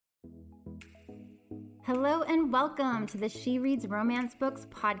Hello and welcome to the She Reads Romance Books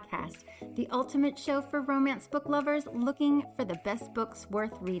podcast, the ultimate show for romance book lovers looking for the best books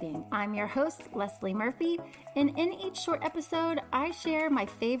worth reading. I'm your host, Leslie Murphy, and in each short episode, I share my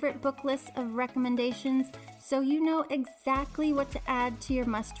favorite book list of recommendations so you know exactly what to add to your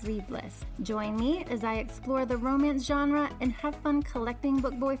must-read list. Join me as I explore the romance genre and have fun collecting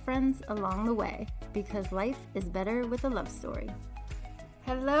book boyfriends along the way, because life is better with a love story.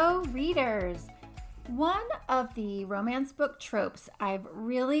 Hello, readers! One of the romance book tropes I've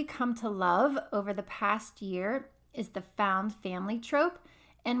really come to love over the past year is the found family trope.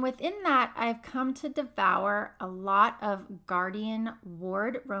 And within that, I've come to devour a lot of guardian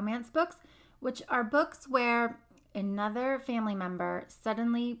ward romance books, which are books where another family member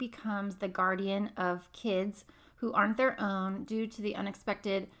suddenly becomes the guardian of kids who aren't their own due to the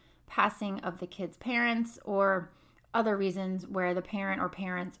unexpected passing of the kids' parents or other reasons where the parent or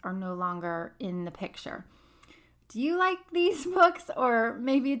parents are no longer in the picture. Do you like these books, or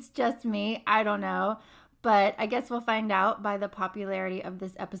maybe it's just me? I don't know, but I guess we'll find out by the popularity of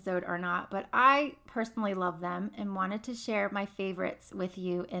this episode or not. But I personally love them and wanted to share my favorites with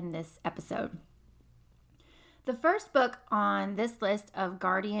you in this episode. The first book on this list of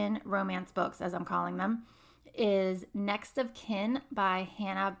guardian romance books, as I'm calling them, is Next of Kin by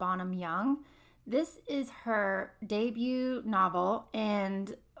Hannah Bonham Young. This is her debut novel,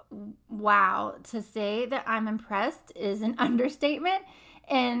 and wow, to say that I'm impressed is an understatement.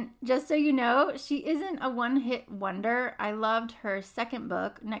 And just so you know, she isn't a one-hit wonder. I loved her second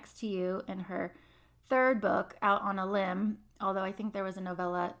book, Next to You, and her third book, Out on a Limb, although I think there was a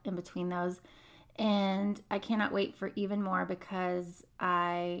novella in between those. And I cannot wait for even more because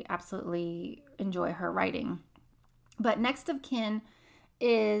I absolutely enjoy her writing. But Next of Kin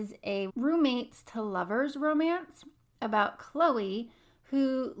is a roommates to lovers romance about Chloe,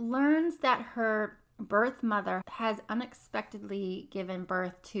 who learns that her birth mother has unexpectedly given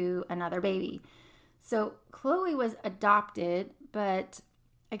birth to another baby. So Chloe was adopted, but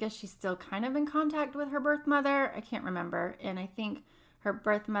I guess she's still kind of in contact with her birth mother. I can't remember. And I think her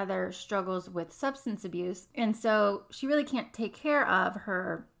birth mother struggles with substance abuse. And so she really can't take care of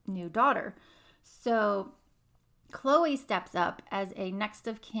her new daughter. So Chloe steps up as a next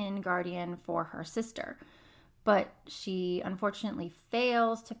of kin guardian for her sister, but she unfortunately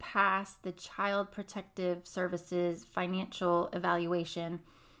fails to pass the Child Protective Services financial evaluation.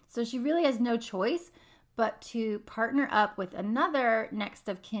 So she really has no choice but to partner up with another next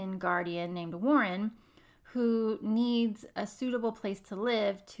of kin guardian named Warren, who needs a suitable place to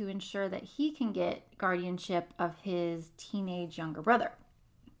live to ensure that he can get guardianship of his teenage younger brother.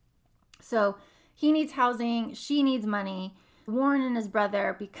 So he needs housing, she needs money. Warren and his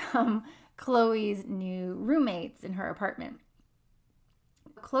brother become Chloe's new roommates in her apartment.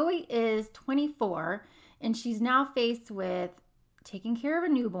 Chloe is 24, and she's now faced with taking care of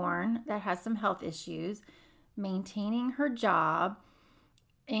a newborn that has some health issues, maintaining her job,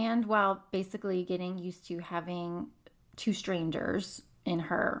 and while basically getting used to having two strangers in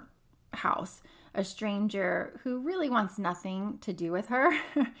her house. A stranger who really wants nothing to do with her.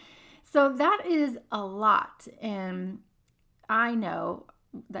 So that is a lot, and I know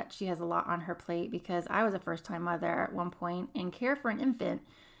that she has a lot on her plate because I was a first-time mother at one point, and care for an infant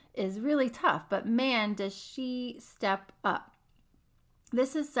is really tough, but man, does she step up.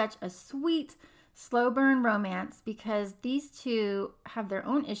 This is such a sweet, slow burn romance because these two have their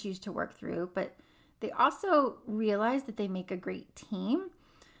own issues to work through, but they also realize that they make a great team.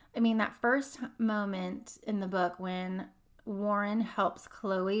 I mean, that first moment in the book when Warren helps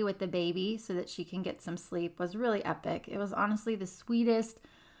Chloe with the baby so that she can get some sleep was really epic. It was honestly the sweetest,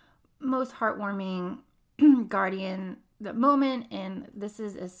 most heartwarming guardian moment, and this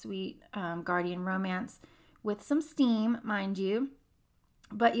is a sweet guardian romance with some steam, mind you.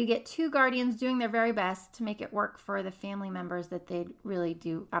 But you get two guardians doing their very best to make it work for the family members that they'd really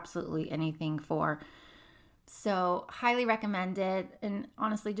do absolutely anything for. So highly recommended, and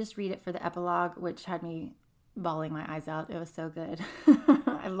honestly just read it for the epilogue, which had me bawling my eyes out. It was so good.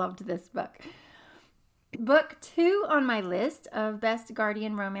 I loved this book. Book 2 on my list of best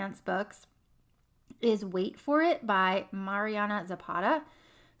guardian romance books is Wait For It by Mariana Zapata.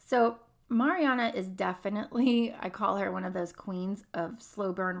 So Mariana is definitely, I call her one of those queens of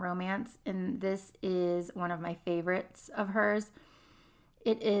slow burn romance, and this is one of my favorites of hers.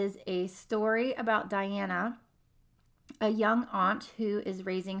 It is a story about Diana, a young aunt who is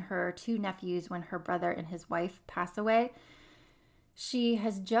raising her two nephews when her brother and his wife pass away. She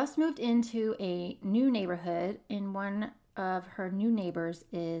has just moved into a new neighborhood, and one of her new neighbors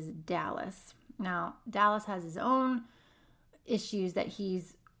is Dallas. Now, Dallas has his own issues that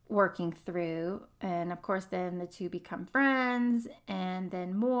he's working through. And of course, then the two become friends and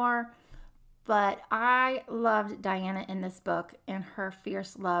then more. But I loved Diana in this book and her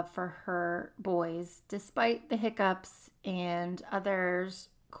fierce love for her boys, despite the hiccups and others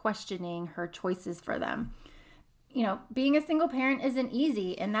questioning her choices for them. You know, being a single parent isn't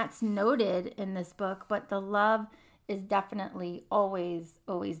easy, and that's noted in this book, but the love is definitely always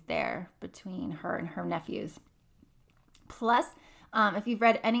there between her and her nephews. Plus, if you've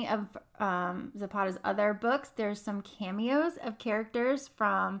read any of Zapata's other books, there's some cameos of characters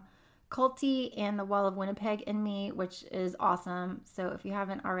from Culty and The Wall of Winnipeg and Me, which is awesome. So if you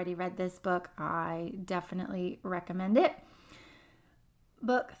haven't already read this book, I definitely recommend it.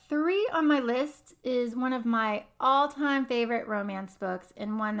 Book 3 on my list is one of my all-time favorite romance books,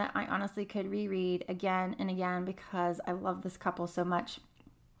 and one that I honestly could reread again and again because I love this couple so much.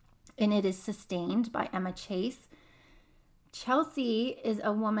 And it is Sustained by Emma Chase. Chelsea is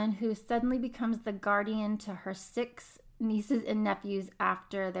a woman who suddenly becomes the guardian to her 6 nieces and nephews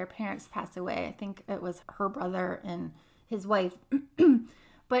after their parents pass away. I think it was her brother and his wife.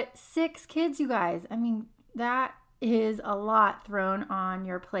 But 6 kids, you guys. I mean, that is a lot thrown on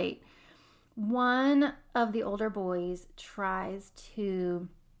your plate. One of the older boys tries to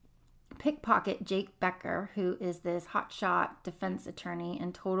pickpocket Jake Becker, who is this hotshot defense attorney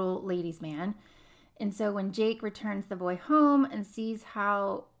and total ladies' man. And so when Jake returns the boy home and sees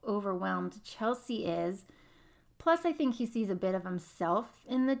how overwhelmed Chelsea is, plus I think he sees a bit of himself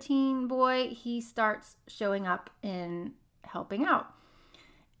in the teen boy, he starts showing up and helping out.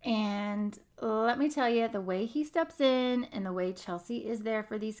 And let me tell you, the way he steps in and the way Chelsea is there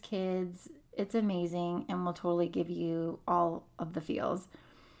for these kids, it's amazing and will totally give you all of the feels.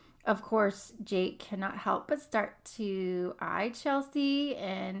 Of course, Jake cannot help but start to eye Chelsea,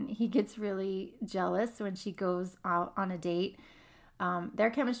 and he gets really jealous when she goes out on a date.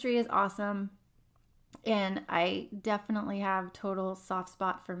 Their chemistry is awesome, and I definitely have total soft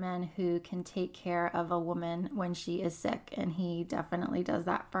spot for men who can take care of a woman when she is sick, and he definitely does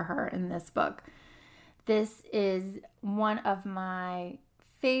that for her in this book. This is one of my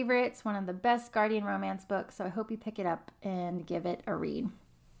favorites, one of the best Guardian romance books, so I hope you pick it up and give it a read.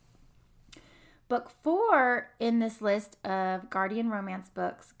 Book 4 in this list of Guardian romance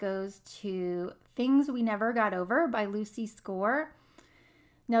books goes to Things We Never Got Over by Lucy Score.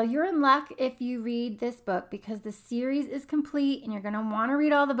 Now, you're in luck if you read this book because the series is complete and you're going to want to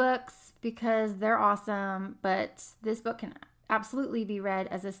read all the books because they're awesome, but this book can absolutely be read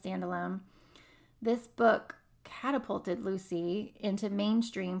as a standalone. This book catapulted Lucy into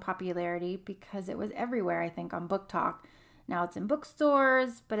mainstream popularity because it was everywhere, I think, on Book Talk. Now it's in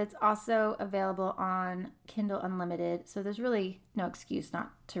bookstores, but it's also available on Kindle Unlimited, so there's really no excuse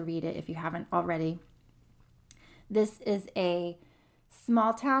not to read it if you haven't already. This is a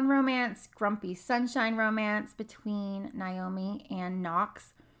small town romance, grumpy sunshine romance between Naomi and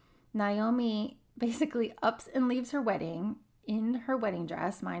Knox. Naomi basically ups and leaves her wedding, in her wedding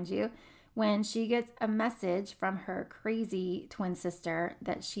dress, mind you, when she gets a message from her crazy twin sister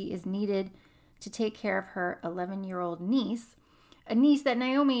that she is needed to take care of her 11-year-old niece, a niece that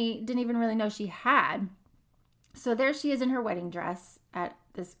Naomi didn't even really know she had. So there she is in her wedding dress at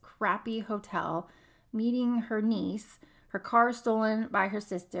this crappy hotel, meeting her niece. Her car is stolen by her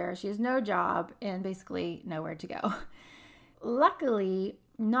sister. She has no job and basically nowhere to go. Luckily,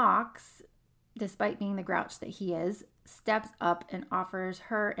 Knox, despite being the grouch that he is, steps up and offers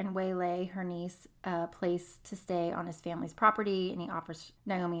her and Waylay, her niece, a place to stay on his family's property, and he offers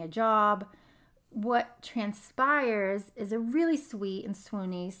Naomi a job. What transpires is a really sweet and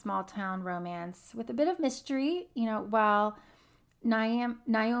swoony small town romance with a bit of mystery, while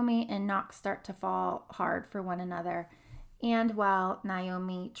Naomi and Knox start to fall hard for one another, and while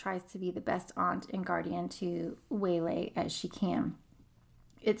Naomi tries to be the best aunt and guardian to Waylay as she can.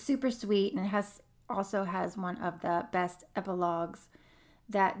 It's super sweet, and it also has one of the best epilogues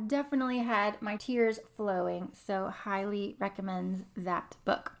that definitely had my tears flowing, so highly recommend that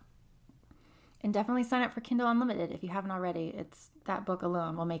book. And definitely sign up for Kindle Unlimited if you haven't already. That book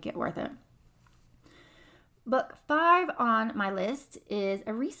alone will make it worth it. Book 5 on my list is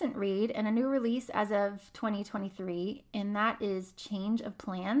a recent read and a new release as of 2023, and that is Change of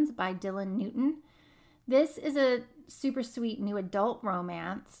Plans by Dylan Newton. This is a super sweet new adult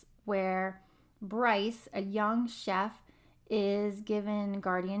romance where Bryce, a young chef, is given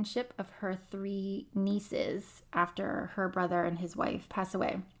guardianship of her 3 nieces after her brother and his wife pass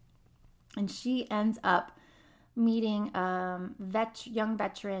away. And she ends up meeting young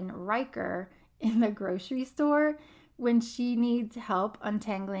veteran Riker in the grocery store when she needs help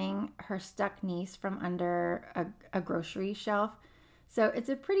untangling her stuck niece from under a grocery shelf. So it's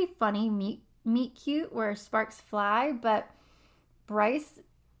a pretty funny meet cute where sparks fly, but Bryce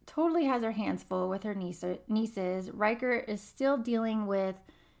totally has her hands full with her nieces. Riker is still dealing with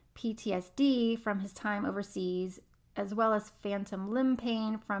PTSD from his time overseas, as well as phantom limb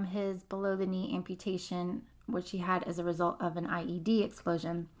pain from his below-the-knee amputation, which he had as a result of an IED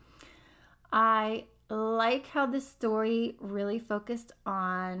explosion. I like how this story really focused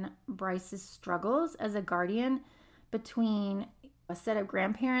on Bryce's struggles as a guardian between a set of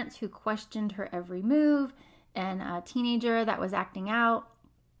grandparents who questioned her every move and a teenager that was acting out.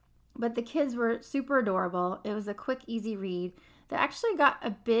 But the kids were super adorable. It was a quick, easy read that actually got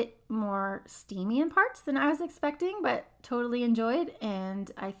a bit more steamy in parts than I was expecting, but totally enjoyed,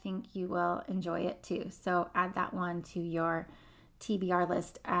 and I think you will enjoy it too. So add that one to your TBR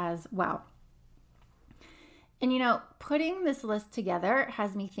list as well. And putting this list together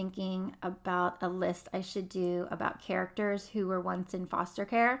has me thinking about a list I should do about characters who were once in foster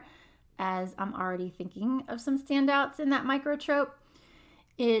care, as I'm already thinking of some standouts in that micro trope.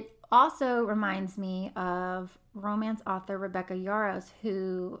 It also reminds me of romance author Rebecca Yarros,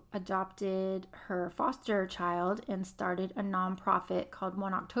 who adopted her foster child and started a nonprofit called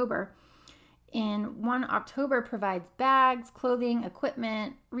 1 October. And 1 October provides bags, clothing,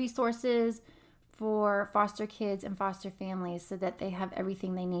 equipment, resources for foster kids and foster families so that they have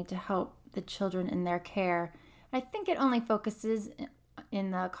everything they need to help the children in their care. I think it only focuses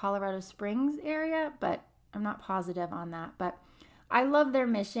in the Colorado Springs area, but I'm not positive on that. But I love their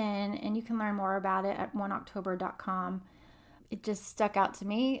mission, and you can learn more about it at 1october.com. It just stuck out to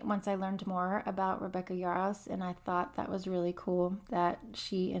me once I learned more about Rebecca Yarros, and I thought that was really cool that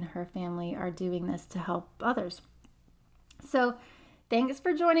she and her family are doing this to help others. So thanks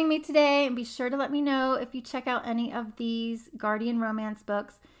for joining me today, and be sure to let me know if you check out any of these Guardian romance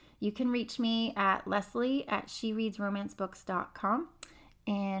books. You can reach me at leslie@shereadsromancebooks.com,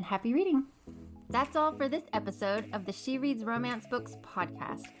 and happy reading. That's all for this episode of the She Reads Romance Books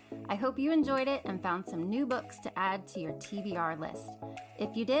podcast. I hope you enjoyed it and found some new books to add to your TBR list.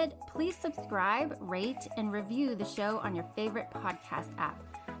 If you did, please subscribe, rate, and review the show on your favorite podcast app.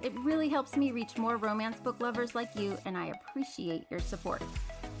 It really helps me reach more romance book lovers like you, and I appreciate your support.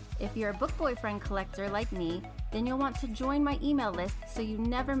 If you're a book boyfriend collector like me, then you'll want to join my email list so you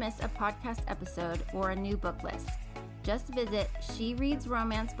never miss a podcast episode or a new book list. Just visit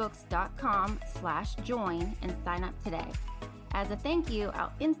shereadsromancebooks.com/join and sign up today. As a thank you,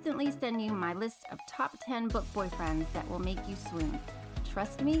 I'll instantly send you my list of top 10 book boyfriends that will make you swoon.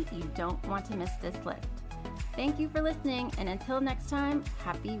 Trust me, you don't want to miss this list. Thank you for listening, and until next time,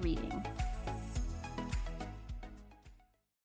 happy reading.